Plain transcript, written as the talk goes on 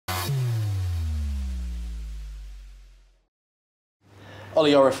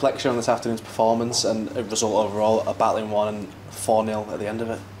Ollie, your reflection on this afternoon's performance and the result overall, a battling one and 4-0 at the end of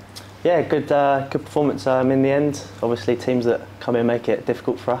it? Yeah, good performance in the end. Obviously teams that come in make it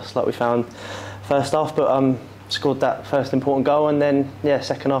difficult for us, like we found first half, but scored that first important goal, and then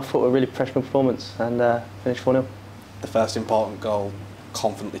second half thought a really professional performance and finished 4-0. The first important goal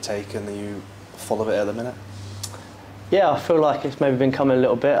confidently taken, are you full of it at the minute? Yeah, I feel like it's maybe been coming a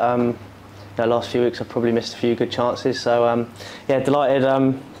little bit. The last few weeks I've probably missed a few good chances, so delighted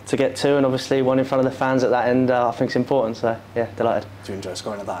to get two, and obviously one in front of the fans at that end I think is important, so yeah, delighted. Do you enjoy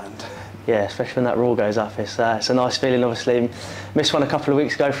scoring at that end? Yeah, especially when that roar goes up, it's a nice feeling. Obviously missed one a couple of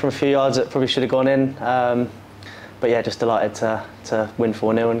weeks ago from a few yards that probably should have gone in, but yeah, just delighted to win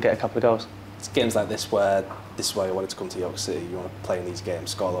 4-0 and get a couple of goals. It's games like this where you wanted to come to York City, you want to play in these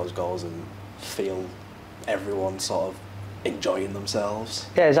games, score those goals and feel everyone sort of enjoying themselves.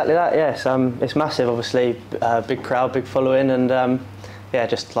 Yeah, exactly that. Yes, it's massive. Obviously, big crowd, big following, and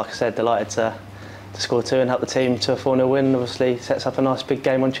just like I said, delighted to score two and help the team to a 4-0 win. Obviously, sets up a nice big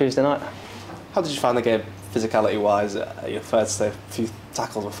game on Tuesday night. How did you find the game, physicality-wise? You're fair to say a few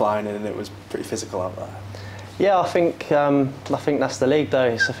tackles were flying in, and it was pretty physical out there. Yeah, I think that's the league, though.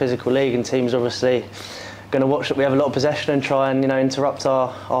 It's a physical league, and teams obviously going to watch that we have a lot of possession and try and interrupt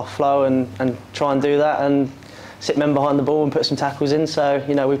our flow and try and do that and sit men behind the ball and put some tackles in. So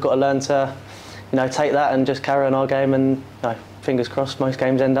we've got to learn to take that and just carry on our game, and fingers crossed most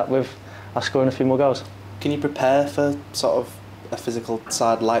games end up with us scoring a few more goals. Can you prepare for sort of a physical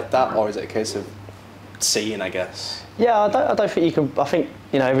side like that, or is it a case of seeing, I guess? Yeah, I don't think you can. I think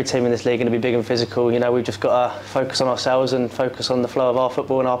every team in this league is going to be big and physical. We've just got to focus on ourselves and focus on the flow of our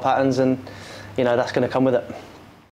football and our patterns, and that's going to come with it.